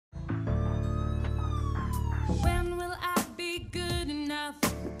When will I be good enough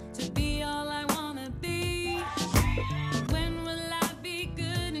to be all I wanna be? When will I be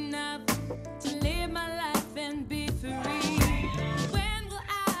good enough to live my life and be free? When will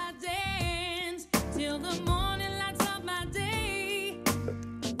I dance till the morning lights up my day?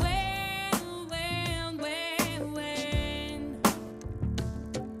 When?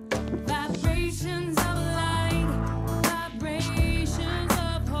 Vibrations of light, vibrations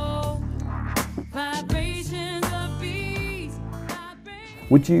of hope, vibrations of peace.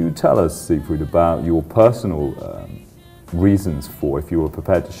 Would you tell us, Siegfried, about your personal reasons for, if you were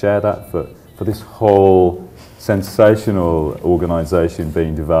prepared to share that, for this whole sensational organization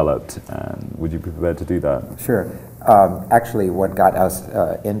being developed, and would you be prepared to do that? Sure. Actually, what got us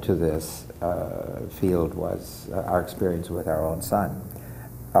into this field was our experience with our own son.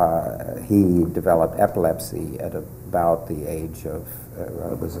 He developed epilepsy at about the age of,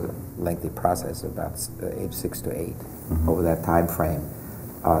 it was a lengthy process, about age 6 to 8. Over that time frame,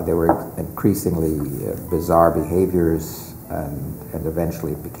 there were increasingly bizarre behaviors, and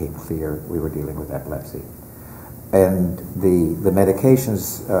eventually it became clear we were dealing with epilepsy. And the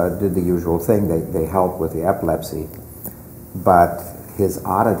medications did the usual thing. They helped with the epilepsy, but his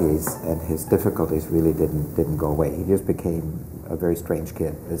oddities and his difficulties really didn't go away. He just became a very strange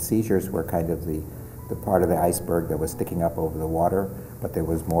kid. The seizures were kind of the part of the iceberg that was sticking up over the water, but there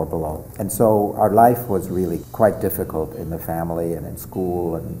was more below. And so our life was really quite difficult in the family and in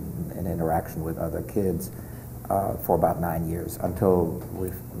school and in interaction with other kids for about 9 years, until we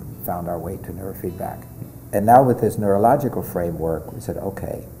found our way to neurofeedback. And now with this neurological framework, we said,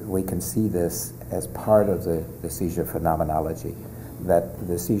 okay, we can see this as part of the seizure phenomenology, that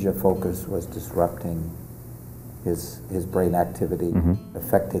the seizure focus was disrupting his brain activity,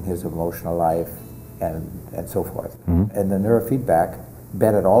 affecting his emotional life, and so forth. And the neurofeedback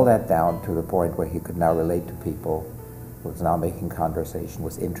bedded all that down to the point where he could now relate to people, was now making conversation,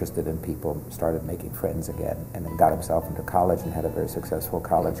 was interested in people, started making friends again, and then got himself into college and had a very successful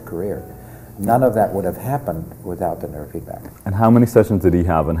college career. None of that would have happened without the neurofeedback. And how many sessions did he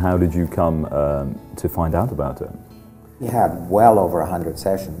have, and how did you come to find out about it? He had well over 100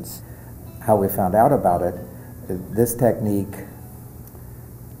 sessions. How we found out about it, this technique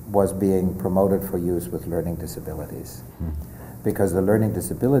was being promoted for use with learning disabilities, because the Learning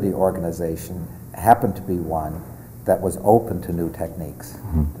Disability Organization happened to be one that was open to new techniques.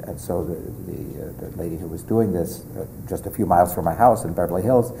 And so the lady who was doing this just a few miles from my house in Beverly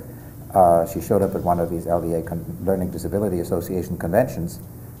Hills, she showed up at one of these LDA Learning Disability Association conventions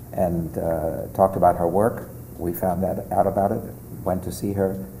and talked about her work. We found out about it, went to see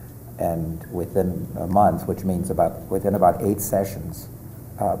her, and within a month, which means within about 8 sessions,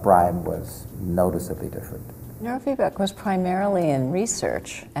 Brian was noticeably different. Neurofeedback was primarily in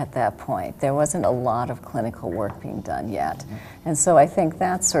research at that point. There wasn't a lot of clinical work being done yet. And so I think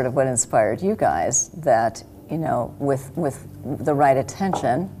that's sort of what inspired you guys, that, you know, with the right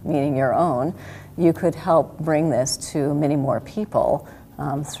attention, meaning your own, you could help bring this to many more people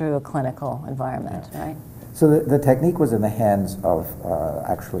through a clinical environment, right? So the technique was in the hands of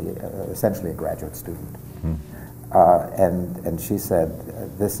essentially a graduate student. And she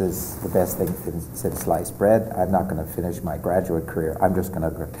said, this is the best thing since sliced bread. I'm not going to finish my graduate career. I'm just going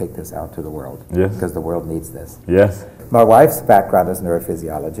to take this out to the world. Yes. Because the world needs this. Yes. My wife's background is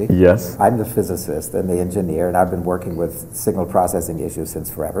neurophysiology. Yes. I'm the physicist and the engineer, and I've been working with signal processing issues since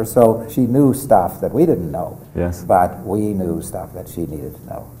forever. So she knew stuff that we didn't know. Yes. But we knew stuff that she needed to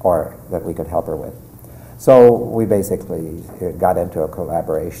know, or that we could help her with. So we basically got into a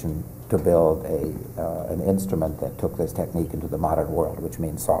collaboration to build an instrument that took this technique into the modern world, which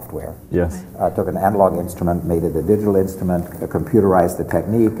means software. Yes. Took an analog instrument, made it a digital instrument, computerized the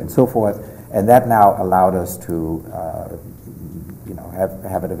technique, and so forth, and that now allowed us to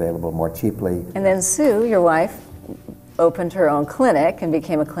have it available more cheaply. And then Sue, your wife, opened her own clinic and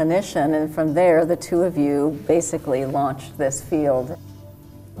became a clinician, and from there the two of you basically launched this field.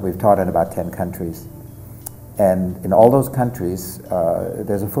 We've taught in about 10 countries. And in all those countries,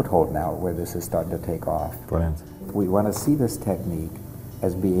 there's a foothold now where this is starting to take off. Brilliant. We want to see this technique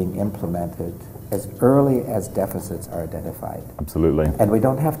as being implemented as early as deficits are identified. Absolutely. And we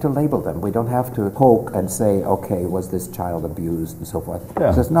don't have to label them. We don't have to poke and say, okay, was this child abused and so forth.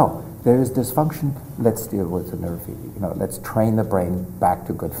 Yeah. Just no, there is dysfunction. Let's deal with the neurofeedback. Let's train the brain back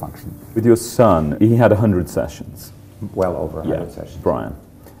to good function. With your son, he had 100 sessions. Well over 100 sessions. Brian.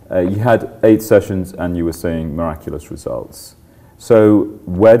 You had 8 sessions and you were seeing miraculous results. So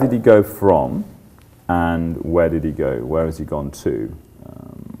where did he go from, and where did he go? Where has he gone to?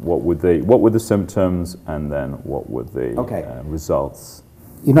 What were the symptoms, and then what were the results?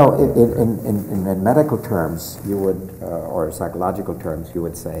 You know, in medical terms, you would, or psychological terms, you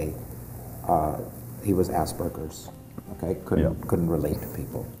would say he was Asperger's. Okay, couldn't relate to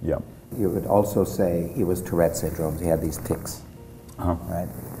people. Yeah. You would also say he was Tourette syndrome. He had these tics, right?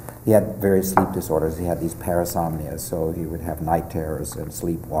 He had various sleep disorders. He had these parasomnias, so he would have night terrors and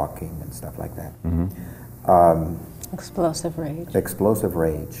sleepwalking and stuff like that. Explosive rage. Explosive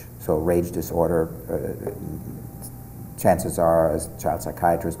rage. So rage disorder. Chances are, as a child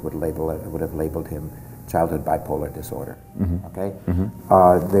psychiatrist would have labeled him childhood bipolar disorder. Okay,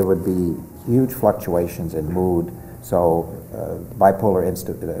 there would be huge fluctuations in mood. So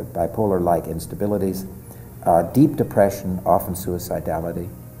bipolar-like instabilities, deep depression, often suicidality,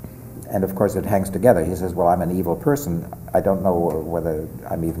 and of course it hangs together. He says, "Well, I'm an evil person. I don't know whether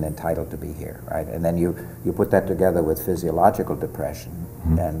I'm even entitled to be here." Right, and then you put that together with physiological depression,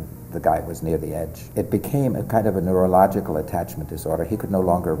 and the guy was near the edge. It became a kind of a neurological attachment disorder. He could no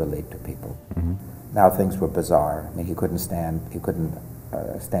longer relate to people. Now things were bizarre. I mean, he couldn't stand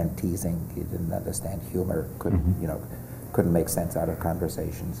teasing. He didn't understand humor. Couldn't make sense out of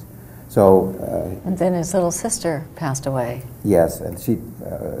conversations. So. And then his little sister passed away. Yes, and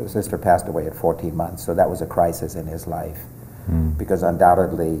sister passed away at 14 months. So that was a crisis in his life, because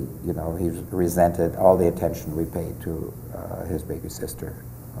undoubtedly, he resented all the attention we paid to his baby sister.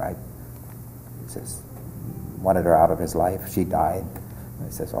 Right? He says, wanted her out of his life. She died. And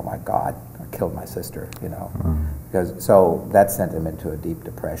he says, "Oh my God, I killed my sister." So that sent him into a deep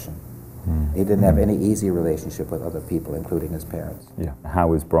depression. He didn't have any easy relationship with other people, including his parents. Yeah.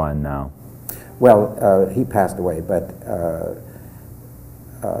 How is Brian now? Well, he passed away, but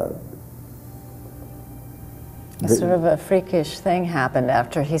sort of a freakish thing happened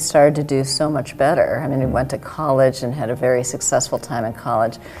after he started to do so much better. I mean, he went to college and had a very successful time in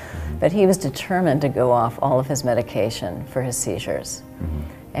college, but he was determined to go off all of his medication for his seizures.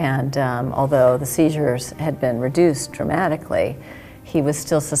 And although the seizures had been reduced dramatically, he was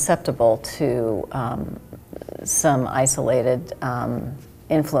still susceptible to some isolated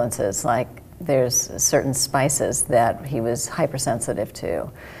influences, like there's certain spices that he was hypersensitive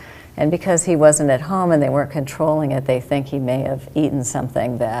to. And because he wasn't at home and they weren't controlling it, they think he may have eaten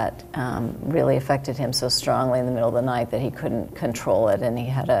something that really affected him so strongly in the middle of the night that he couldn't control it, and he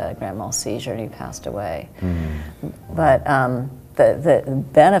had a grand mal seizure and he passed away. But the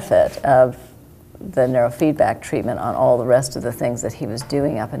benefit of the neurofeedback treatment on all the rest of the things that he was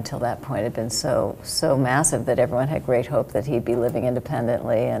doing up until that point had been so massive that everyone had great hope that he'd be living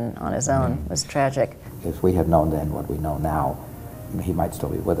independently and on his own. It was tragic. If we had known then what we know now, he might still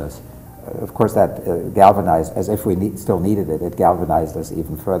be with us. Of course, that galvanized, as if we still needed it, it galvanized us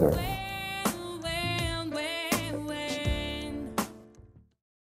even further.